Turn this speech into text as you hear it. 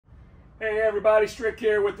Hey everybody, Strick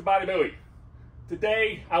here with the Body Buoy.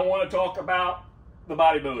 Today I want to talk about the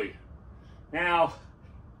Body Buoy. Now,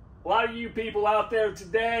 a lot of you people out there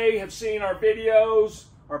today have seen our videos,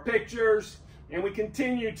 our pictures, and we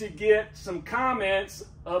continue to get some comments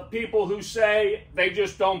of people who say they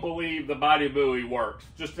just don't believe the Body Buoy works.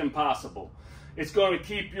 Just impossible. It's going to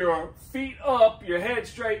keep your feet up, your head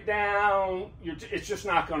straight down. It's just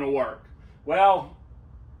not going to work. Well,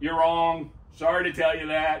 you're wrong. Sorry to tell you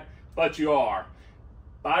that, but you are.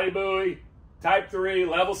 Body Buoy, Type 3,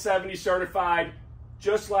 Level 70 certified,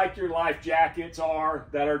 just like your life jackets are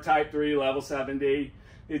that are Type 3, Level 70.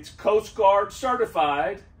 It's Coast Guard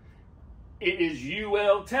certified. It is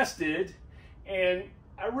UL tested, and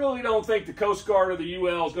I really don't think the Coast Guard or the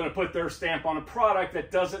UL is going to put their stamp on a product that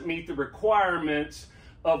doesn't meet the requirements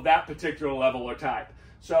of that particular level or type.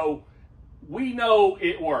 So we know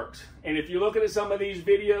it works. And if you're looking at some of these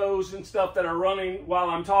videos and stuff that are running while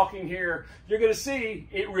I'm talking here, you're going to see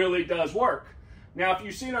it really does work. Now, if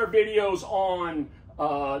you've seen our videos on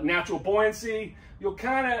natural buoyancy, you'll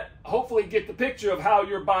kind of hopefully get the picture of how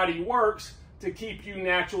your body works to keep you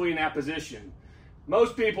naturally in that position.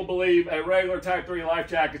 Most people believe a regular Type 3 life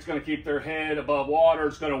jacket is going to keep their head above water.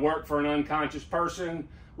 It's going to work for an unconscious person.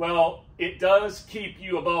 Well, it does keep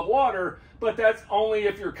you above water, but that's only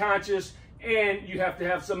if you're conscious and you have to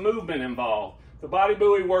have some movement involved. The Body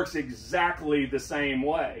Buoy works exactly the same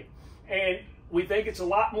way. And we think it's a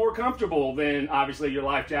lot more comfortable than obviously your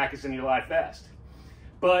life jackets and your life vest.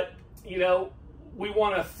 But, you know, we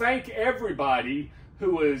want to thank everybody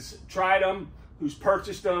who has tried them, who's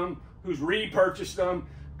purchased them, who's repurchased them,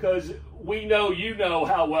 because we know you know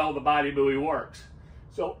how well the Body Buoy works.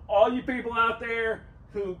 So all you people out there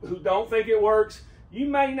who don't think it works, you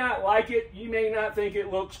may not like it, you may not think it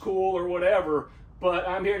looks cool or whatever, but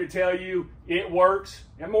I'm here to tell you it works.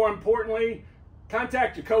 And more importantly,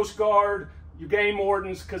 contact your Coast Guard, your game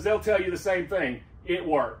wardens, because they'll tell you the same thing. It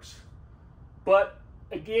works. But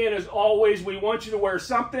again, as always, we want you to wear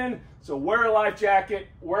something. So wear a life jacket,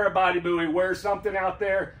 wear a Body Buoy, wear something out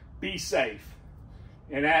there. Be safe.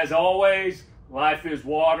 And as always, life is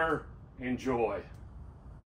water. Enjoy.